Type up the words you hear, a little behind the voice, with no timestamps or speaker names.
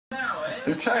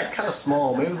They're kind of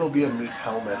small. Maybe there'll be a new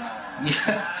helmet.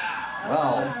 Yeah.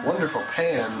 Wow, wonderful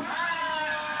pan.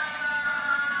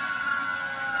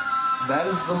 That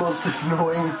is the most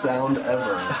annoying sound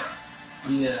ever.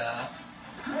 Yeah.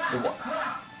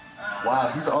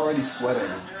 Wow, he's already sweating.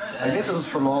 I guess it was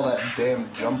from all that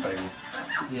damn jumping.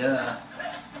 Yeah.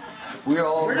 We're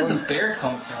all Where did going... the bear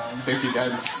come from? Safety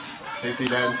dance. Safety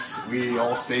dance. We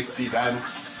all safety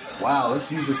dance. Wow,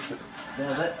 let's use this...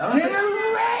 Yeah,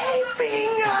 They're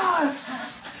raping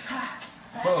us!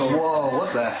 Whoa. Whoa,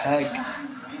 what the heck?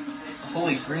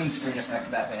 Holy green screen effect,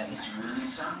 Batman.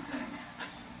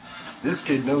 This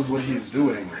kid knows what he's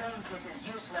doing.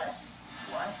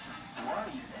 What? Who are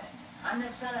you then? I'm the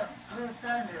son of Blue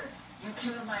Thunder. You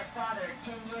killed my father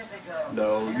 10 years ago.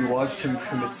 No, you watched him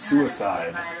commit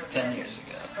suicide. 10 years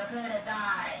ago. Prepare to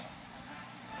die.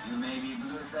 You may be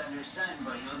Blue Thunder's son,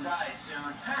 but you'll die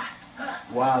soon. Ha! Ha!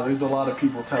 Wow, there's a lot of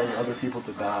people telling other people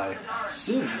to die.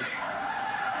 Soon.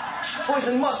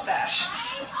 Poison mustache.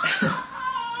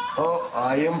 Oh,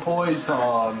 I am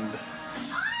poisoned.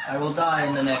 I will die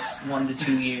in the next 1 to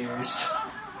 2 years.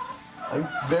 I'm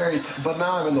but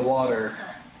now I'm in the water.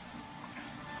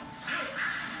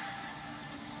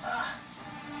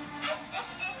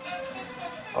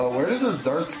 Oh, where did those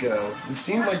darts go? It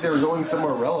seemed like they were going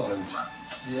somewhere relevant.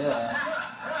 Yeah.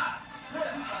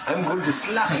 I'm going to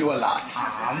slap you a lot.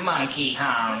 Aw, monkey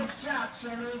hung. Good job,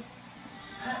 Jimmy.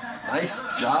 Nice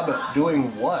job at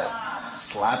doing what?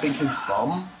 Slapping his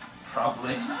bum?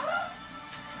 Probably.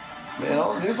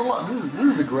 Man, there's a lot.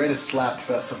 This is the greatest slap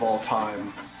fest of all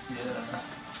time. Yeah.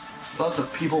 Lots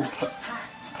of people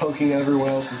poking everyone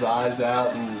else's eyes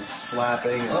out and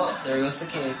slapping. And, Oh, there goes the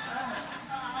cape.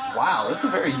 wow, that's a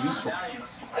very useful...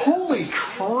 Holy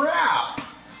crap!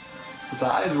 His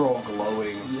eyes were all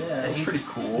glowing. Yeah, That's pretty He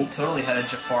cool. totally had a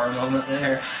Jafar moment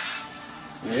there.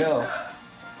 Yeah.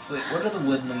 Wait, what are the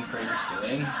woodland critters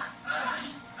doing?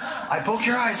 I poke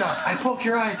your eyes out! I poke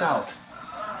your eyes out!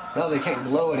 No, they can't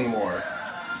glow anymore.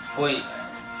 Wait.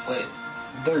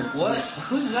 They're... What?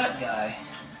 Who's that guy?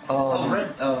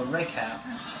 Red Cap.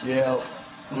 Yeah,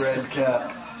 red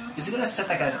cap. Is he gonna set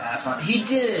that guy's ass on? He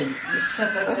did! He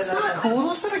set that That's guy's ass not on. cool.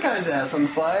 Don't set a guy's ass on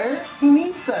fire. He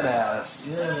needs that ass.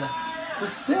 Yeah.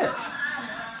 Just sit.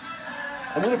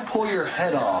 I'm gonna pull your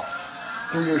head off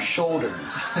through your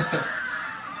shoulders.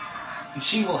 And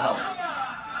she will help.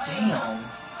 Damn.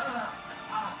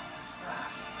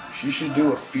 She should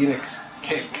do a phoenix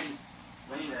kick.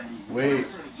 Wait.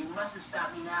 You must have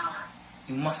stopped me now.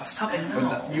 You must have stopped it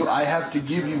now. I have to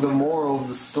give you the moral of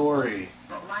the story.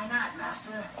 But why not,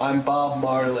 Master? I'm Bob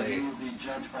Marley. You will be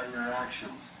judged by your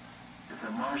actions. It's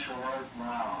a martial art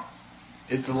law.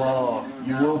 It's law.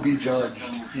 You will be judged.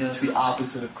 Yes. It's the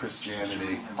opposite of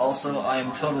Christianity. Also, I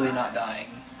am totally not dying.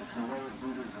 It's the way of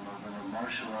Buddhism over the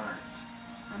martial arts.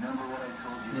 Remember what I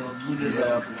told you? Yeah, Buddhism.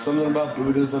 Yeah, something about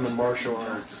Buddhism and martial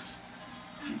arts.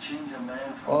 If you change a man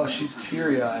from Oh, she's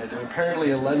teary-eyed, and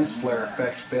apparently a lens flare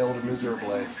effect failed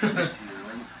miserably. to your late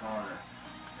father,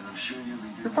 and I'm sure you'll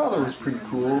be Her father was pretty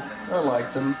cool. I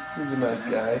liked him. He was a nice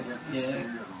guy. Yeah.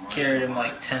 Carried him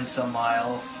like 10 some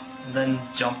miles. And then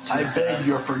jumped to I his beg head.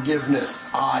 your forgiveness.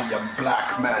 I am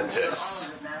Black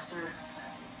Mantis.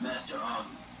 Master Og.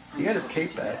 He got his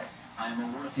cape back. I'm a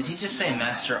worthless Did he just say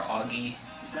Master Augie?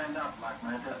 Stand up, Black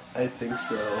Mantis. I think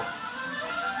so.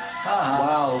 Ah.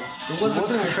 Wow. The The woodland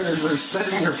woodland critters are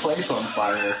setting your place on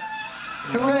fire.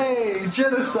 Hooray!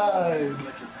 Genocide! Get your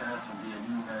pants and be a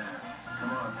new man. Come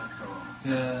on, let's go.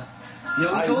 Yeah. You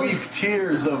know, I totally... weep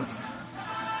tears of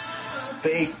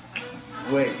fake...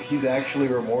 Wait, he's actually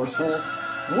remorseful?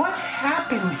 What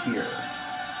happened here?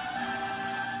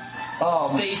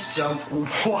 Space jump.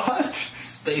 What?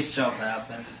 Space jump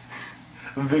happened.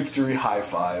 Victory high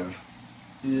five.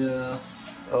 Yeah.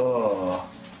 Oh,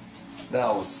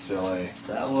 that was silly.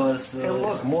 That was... Hey,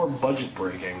 look, more budget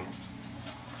breaking.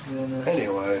 Goodness.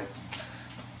 Anyway,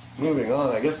 moving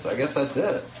on. I guess that's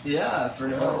it. Yeah,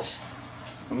 pretty Well,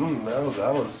 much.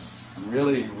 that was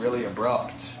really, really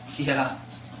abrupt. Yeah.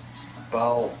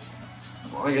 Well,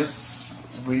 I guess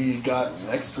we got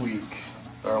next week,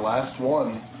 our last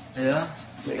one. Yeah.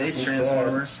 Makes Space me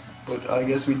Transformers. sad. But I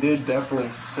guess we did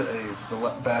definitely save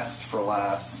the best for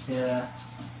last. Yeah.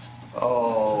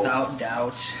 Oh, Without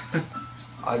doubt.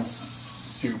 I'm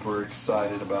super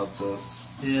excited about this.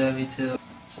 Yeah, me too.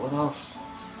 What else?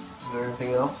 Is there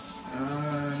anything else?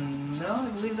 No, I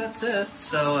believe that's it.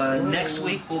 So next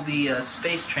week will be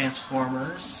Space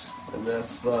Transformers. And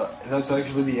that's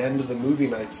actually the end of the movie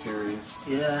night series.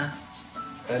 Yeah.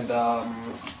 And other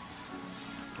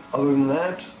than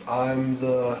that, I'm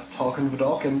the Talkin'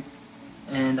 Vidalkin.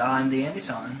 And I'm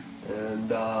TheAndySan.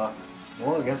 And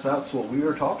Well, I guess that's what we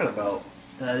were talking about.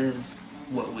 That is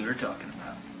what we were talking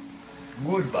about.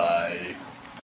 Goodbye.